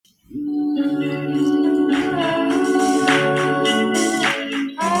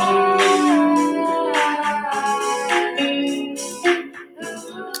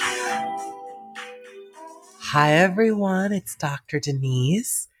Hi, everyone. It's Dr.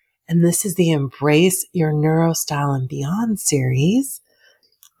 Denise, and this is the Embrace Your Neurostyle and Beyond series.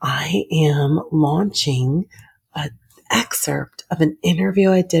 I am launching an excerpt of an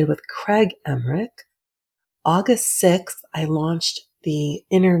interview I did with Craig Emmerich. August 6th, I launched the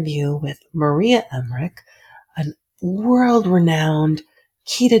interview with Maria Emmerich, a world-renowned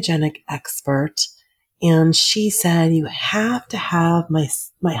ketogenic expert. And she said, you have to have my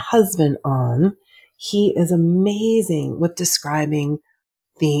husband on. He is amazing with describing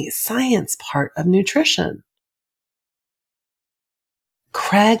the science part of nutrition.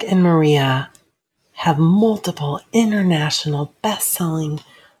 Craig and Maria have multiple international best-selling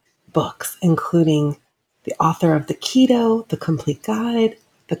books, including the author of The Keto, The Complete Guide,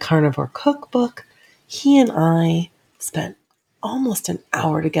 The Carnivore Cookbook. He and I spent almost an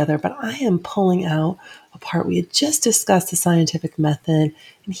hour together, but I am pulling out a part we had just discussed the scientific method,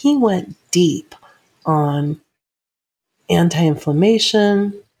 and he went deep on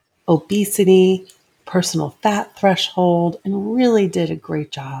anti-inflammation, obesity, personal fat threshold, and really did a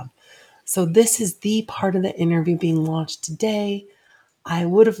great job. So this is the part of the interview being launched today. I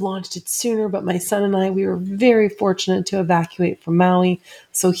would have launched it sooner, but my son and I, we were very fortunate to evacuate from Maui.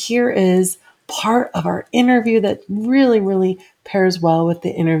 So here is part of our interview that really pairs well with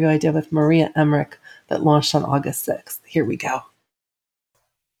the interview I did with Maria Emmerich that launched on August 6th. Here we go.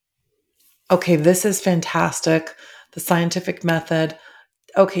 Okay, this is fantastic. The scientific method.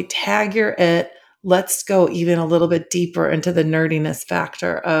 Okay, tag your it. Let's go even a little bit deeper into the nerdiness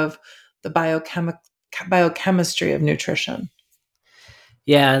factor of the biochemistry of nutrition.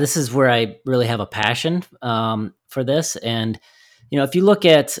 Yeah, this is where I really have a passion for this. And, if you look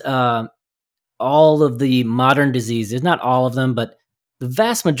at all of the modern diseases, not all of them, but the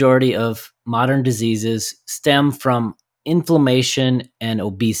vast majority of modern diseases stem from inflammation and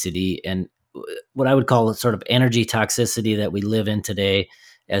obesity and what I would call sort of energy toxicity that we live in today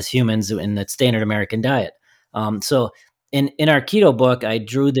as humans in the standard American diet. So in our keto book, I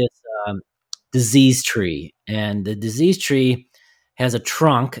drew this disease tree, and the disease tree has a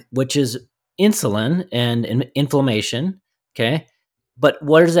trunk, which is insulin and inflammation. Okay. But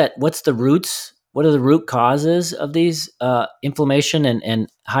what is that? What's the roots? What are the root causes of these inflammation and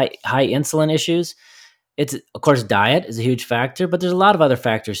high insulin issues? It's, of course, diet is a huge factor, but there's a lot of other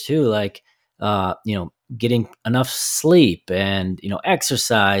factors too, like getting enough sleep and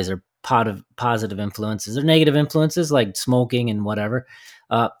exercise or positive influences or negative influences like smoking and whatever.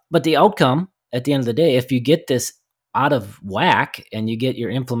 But the outcome at the end of the day, if you get this out of whack and you get your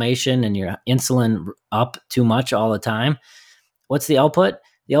inflammation and your insulin up too much all the time, what's the output?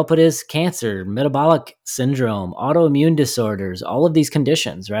 The output is cancer, metabolic syndrome, autoimmune disorders, all of these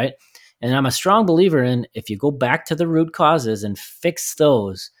conditions, right? And I'm a strong believer in if you go back to the root causes and fix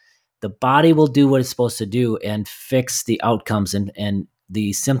those, the body will do what it's supposed to do and fix the outcomes, and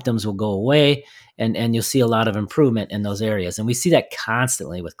the symptoms will go away, and you'll see a lot of improvement in those areas. And we see that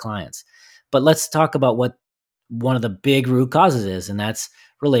constantly with clients. But let's talk about what one of the big root causes is, and that's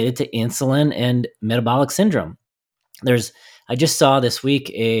related to insulin and metabolic syndrome. I just saw this week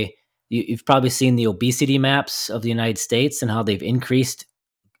you've probably seen the obesity maps of the United States and how they've increased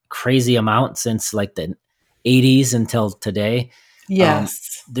crazy amount since like the 80s until today.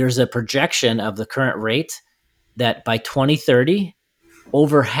 Yes. There's a projection of the current rate that by 2030,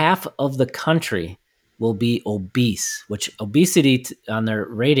 over half of the country will be obese, which obesity on their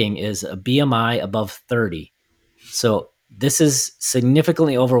rating is a BMI above 30. So this is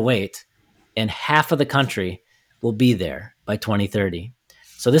significantly overweight, and half of the country will be there by 2030.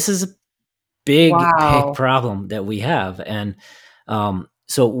 So this is a big Wow. problem that we have. And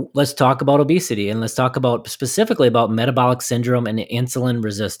so let's talk about obesity, and let's talk about specifically about metabolic syndrome and insulin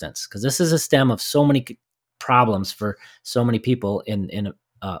resistance, because this is a stem of so many problems for so many people in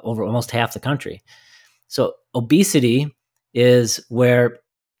over almost half the country. So obesity is where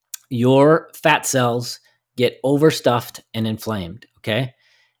your fat cells get overstuffed and inflamed. Okay.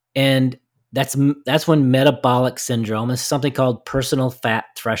 And that's when metabolic syndrome is something called personal fat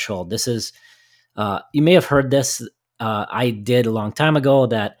threshold. This is, you may have heard this. I did a long time ago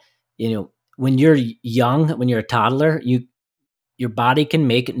that, when you're young, when you're a toddler, your body can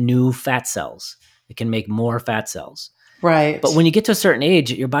make new fat cells. It can make more fat cells. Right. But when you get to a certain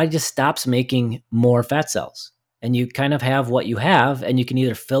age, your body just stops making more fat cells, and you kind of have what you have, and you can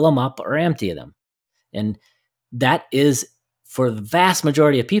either fill them up or empty them. And that is, for the vast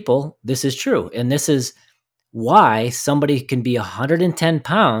majority of people, this is true. And this is why somebody can be 110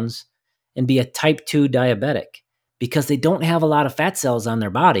 pounds and be a type 2 diabetic, because they don't have a lot of fat cells on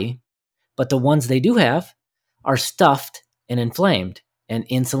their body, but the ones they do have are stuffed and inflamed and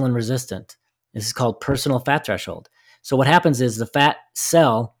insulin resistant. This is called personal fat threshold. So what happens is the fat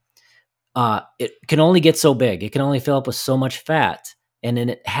cell, it can only get so big. It can only fill up with so much fat. And then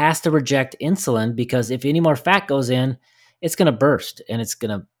it has to reject insulin, because if any more fat goes in, it's going to burst and it's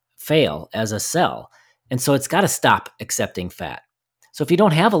going to fail as a cell. And so it's got to stop accepting fat. So if you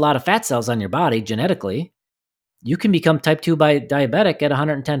don't have a lot of fat cells on your body genetically, you can become type 2 diabetic at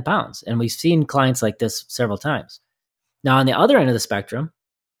 110 pounds. And we've seen clients like this several times. Now, on the other end of the spectrum,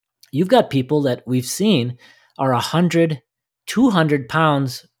 you've got people that we've seen are 100, 200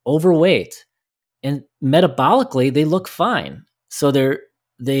 pounds overweight, and metabolically they look fine. So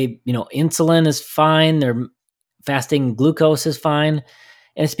insulin is fine, their fasting glucose is fine,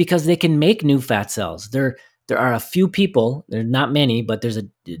 and it's because they can make new fat cells. There are a few people, there's not many, but there's a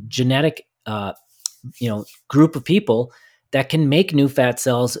genetic group of people that can make new fat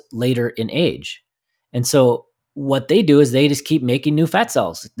cells later in age. And so what they do is they just keep making new fat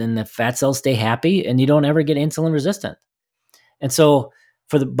cells. Then the fat cells stay happy and you don't ever get insulin resistant. And so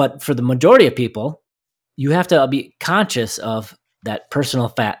for the majority of people, you have to be conscious of that personal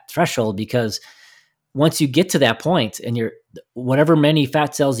fat threshold, because once you get to that point and whatever many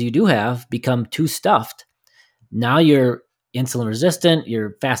fat cells you do have become too stuffed, now you're insulin resistant,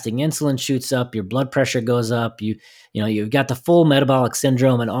 your fasting insulin shoots up, your blood pressure goes up, you've got the full metabolic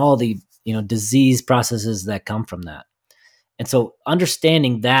syndrome and all the disease processes that come from that. And so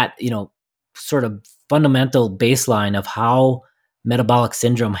understanding that, sort of fundamental baseline of how metabolic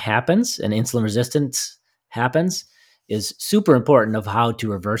syndrome happens and insulin resistance happens is super important of how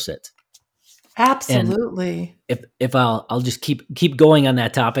to reverse it. And Absolutely. if I'll just keep going on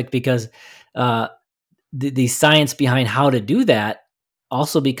that topic, because the science behind how to do that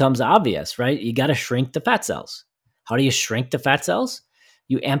also becomes obvious, right? You got to shrink the fat cells. How do you shrink the fat cells?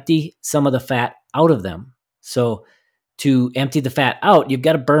 You empty some of the fat out of them. So to empty the fat out, you've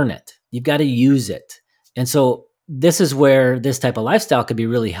got to burn it. You've got to use it. And so this is where this type of lifestyle could be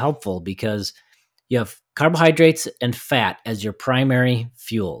really helpful, because you have carbohydrates and fat as your primary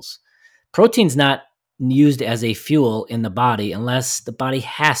fuels. Protein's not used as a fuel in the body unless the body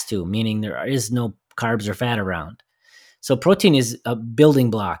has to, meaning there is no carbs or fat around. So protein is a building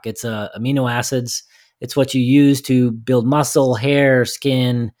block. It's amino acids. It's what you use to build muscle, hair,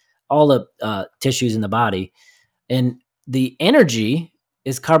 skin, all the tissues in the body. And the energy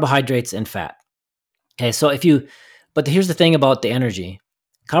is carbohydrates and fat. Okay, so but here's the thing about the energy.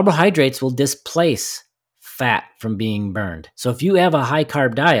 Carbohydrates will displace fat from being burned. So if you have a high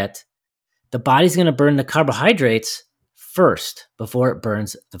carb diet, the body's going to burn the carbohydrates first before it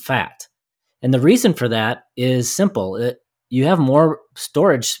burns the fat. And the reason for that is simple. You have more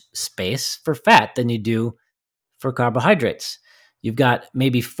storage space for fat than you do for carbohydrates. You've got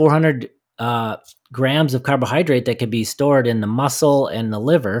maybe 400 grams of carbohydrate that can be stored in the muscle and the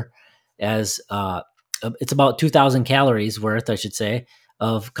liver as it's about 2,000 calories worth, I should say,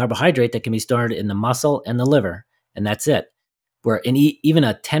 of carbohydrate that can be stored in the muscle and the liver. And that's it. Where even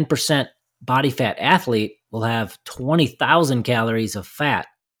a 10% body fat athlete will have 20,000 calories of fat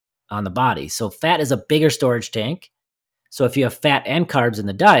on the body. So fat is a bigger storage tank. So if you have fat and carbs in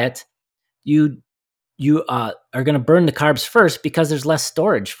the diet, you are going to burn the carbs first because there's less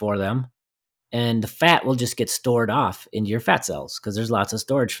storage for them. And the fat will just get stored off into your fat cells because there's lots of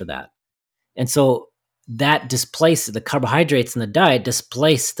storage for that. And so that displaces the carbohydrates in the diet,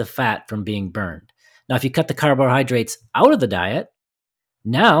 displace the fat from being burned. Now, if you cut the carbohydrates out of the diet,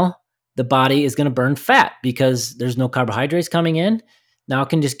 now the body is going to burn fat because there's no carbohydrates coming in. Now it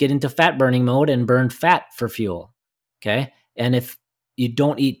can just get into fat burning mode and burn fat for fuel. Okay. And if you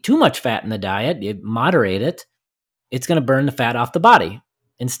don't eat too much fat in the diet, you moderate it, it's going to burn the fat off the body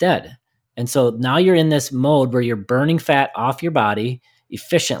instead. And so now you're in this mode where you're burning fat off your body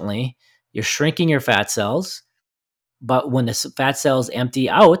efficiently. You're shrinking your fat cells. But when the fat cells empty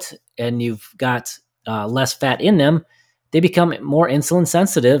out and you've got less fat in them, they become more insulin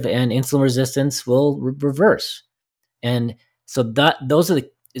sensitive and insulin resistance will reverse. And so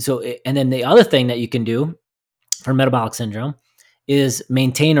and then the other thing that you can do for metabolic syndrome is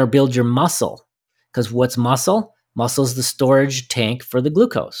maintain or build your muscle. Because what's muscle? Muscle is the storage tank for the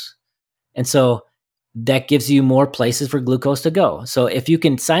glucose. And so that gives you more places for glucose to go. So if you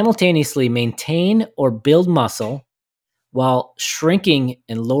can simultaneously maintain or build muscle while shrinking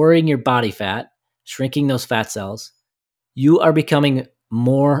and lowering your body fat, shrinking those fat cells, you are becoming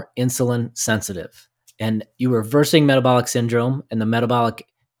more insulin sensitive. And you're reversing metabolic syndrome and the metabolic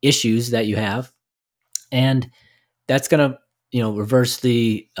issues that you have. And that's going to, reverse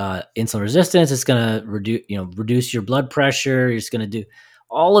the insulin resistance. It's going to reduce your blood pressure. It's going to do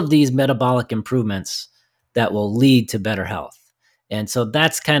all of these metabolic improvements that will lead to better health. And so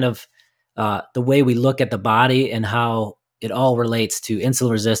that's kind of the way we look at the body and how it all relates to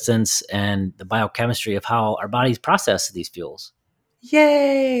insulin resistance and the biochemistry of how our bodies process these fuels.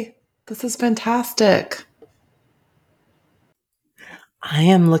 Yay! This is fantastic. I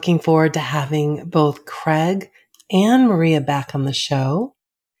am looking forward to having both Craig and Maria back on the show.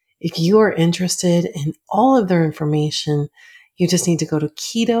 If you are interested in all of their information, you just need to go to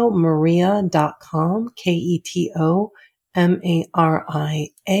ketomaria.com,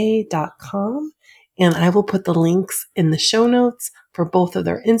 KETOMARIA.com, and I will put the links in the show notes for both of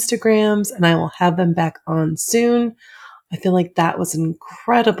their Instagrams, and I will have them back on soon. I feel like that was an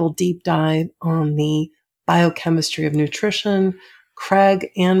incredible deep dive on the biochemistry of nutrition. Craig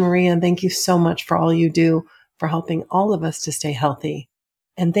and Maria, thank you so much for all you do for helping all of us to stay healthy.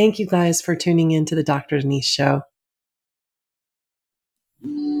 And thank you guys for tuning in to the Dr. Denise Show.